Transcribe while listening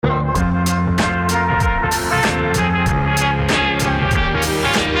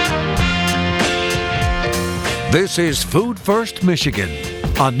This is Food First Michigan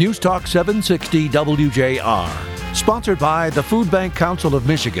on News Talk 760 WJR, sponsored by the Food Bank Council of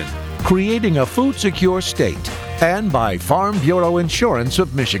Michigan, creating a food secure state, and by Farm Bureau Insurance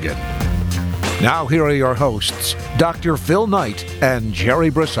of Michigan. Now here are your hosts, Dr. Phil Knight and Jerry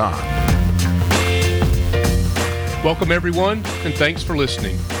Brisson. Welcome everyone, and thanks for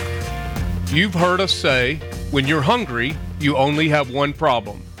listening. You've heard us say, when you're hungry, you only have one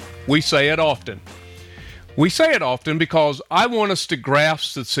problem. We say it often. We say it often because I want us to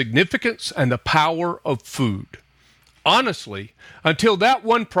grasp the significance and the power of food. Honestly, until that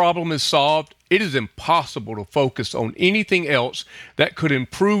one problem is solved, it is impossible to focus on anything else that could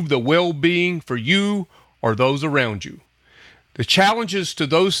improve the well-being for you or those around you. The challenges to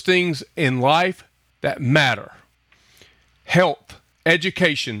those things in life that matter: health,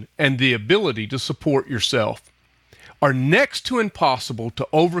 education, and the ability to support yourself, are next to impossible to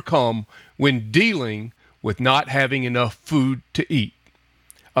overcome when dealing with not having enough food to eat.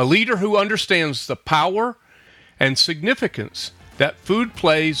 A leader who understands the power and significance that food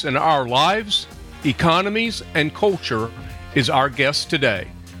plays in our lives, economies, and culture is our guest today.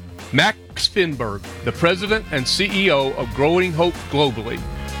 Max Finberg, the president and CEO of Growing Hope Globally,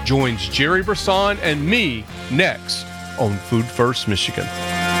 joins Jerry Brisson and me next on Food First Michigan.